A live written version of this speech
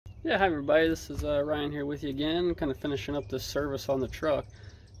Yeah, hi everybody, this is Ryan here with you again, kind of finishing up this service on the truck.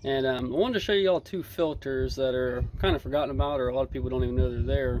 And I wanted to show you all two filters that are kind of forgotten about, or a lot of people don't even know they're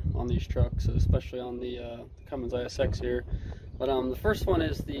there on these trucks, especially on the Cummins ISX here. But the first one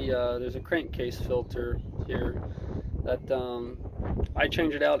is there's a crankcase filter here that I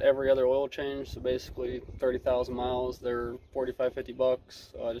change it out every other oil change. So basically 30,000 miles, they're 45-50 bucks.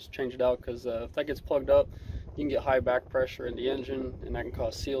 So I just change it out because if that gets plugged up, you can get high back pressure in the engine, and that can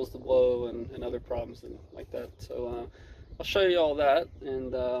cause seals to blow and other problems like that. So I'll show you all that,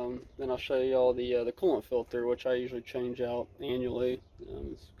 and then I'll show you all the coolant filter, which I usually change out annually.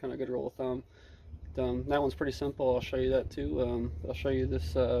 It's kind of a good rule of thumb. That one's pretty simple. I'll show you that too. I'll show you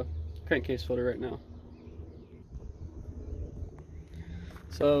this crankcase filter right now.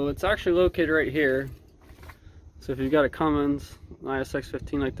 So it's actually located right here. So if you've got a Cummins ISX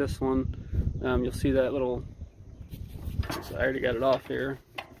 15 like this one, you'll see that little, so I already got it off here,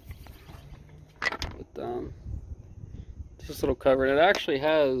 but this little cover, it actually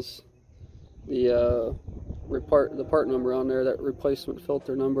has the part number on there, that replacement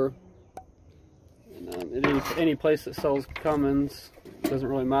filter number. And in any place that sells Cummins, it doesn't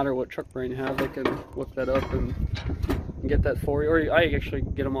really matter what truck brand you have, they can look that up and get that for you. Or I actually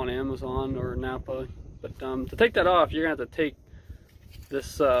get them on Amazon or Napa. But to take that off, you're gonna have to take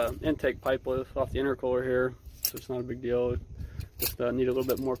this intake pipe off the intercooler here. So it's not a big deal. Just need a little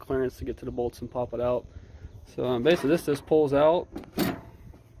bit more clearance to get to the bolts and pop it out. So basically this just pulls out.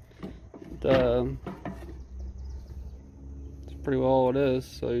 It's pretty well all it is.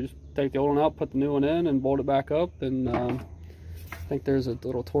 So you just take the old one out, put the new one in, and bolt it back up. And I think there's a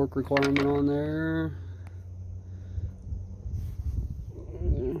little torque requirement on there.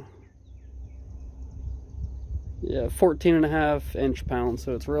 Yeah, 14.5 inch-pounds,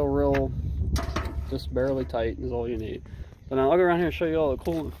 so it's real, just barely tight is all you need. But now I'll go around here and show you all the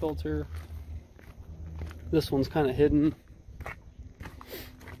coolant filter. This one's kind of hidden.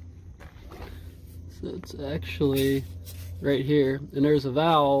 So it's actually right here, and there's a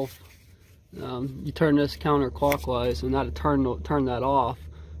valve. You turn this counterclockwise, and that'll turn that off,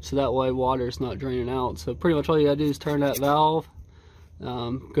 so that way water's not draining out. So pretty much all you gotta do is turn that valve.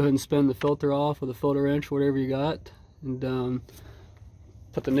 Go ahead and spin the filter off with a filter wrench, whatever you got, and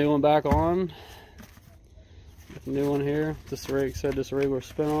put the new one back on. Get the new one here. Just a regular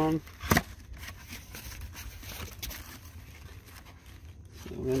spin on.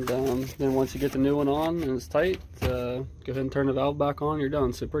 And then once you get the new one on and it's tight, go ahead and turn the valve back on. You're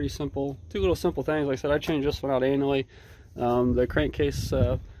done. So pretty simple. Two little simple things. Like I said, I change this one out annually. The crankcase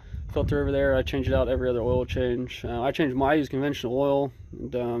filter over there, I change it out every other oil change. I use conventional oil,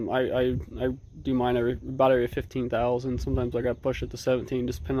 and I do mine about every 15,000. Sometimes I got to push it to 17,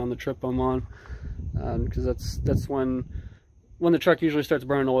 just depending on the trip I'm on, because that's when the truck usually starts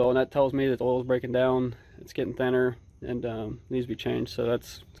burning oil, and that tells me that the oil is breaking down, it's getting thinner, and needs to be changed. So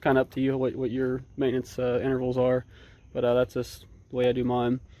it's kind of up to you what your maintenance intervals are, but that's just the way I do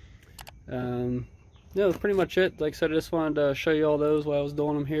mine. Yeah, that's pretty much it. Like I said, I just wanted to show you all those while I was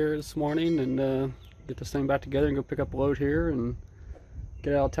doing them here this morning, and get this thing back together and go pick up a load here and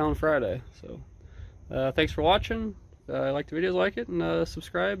get out of town Friday. So thanks for watching. If you like the videos, like it, and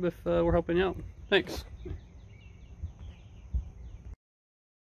subscribe if we're helping you out. Thanks.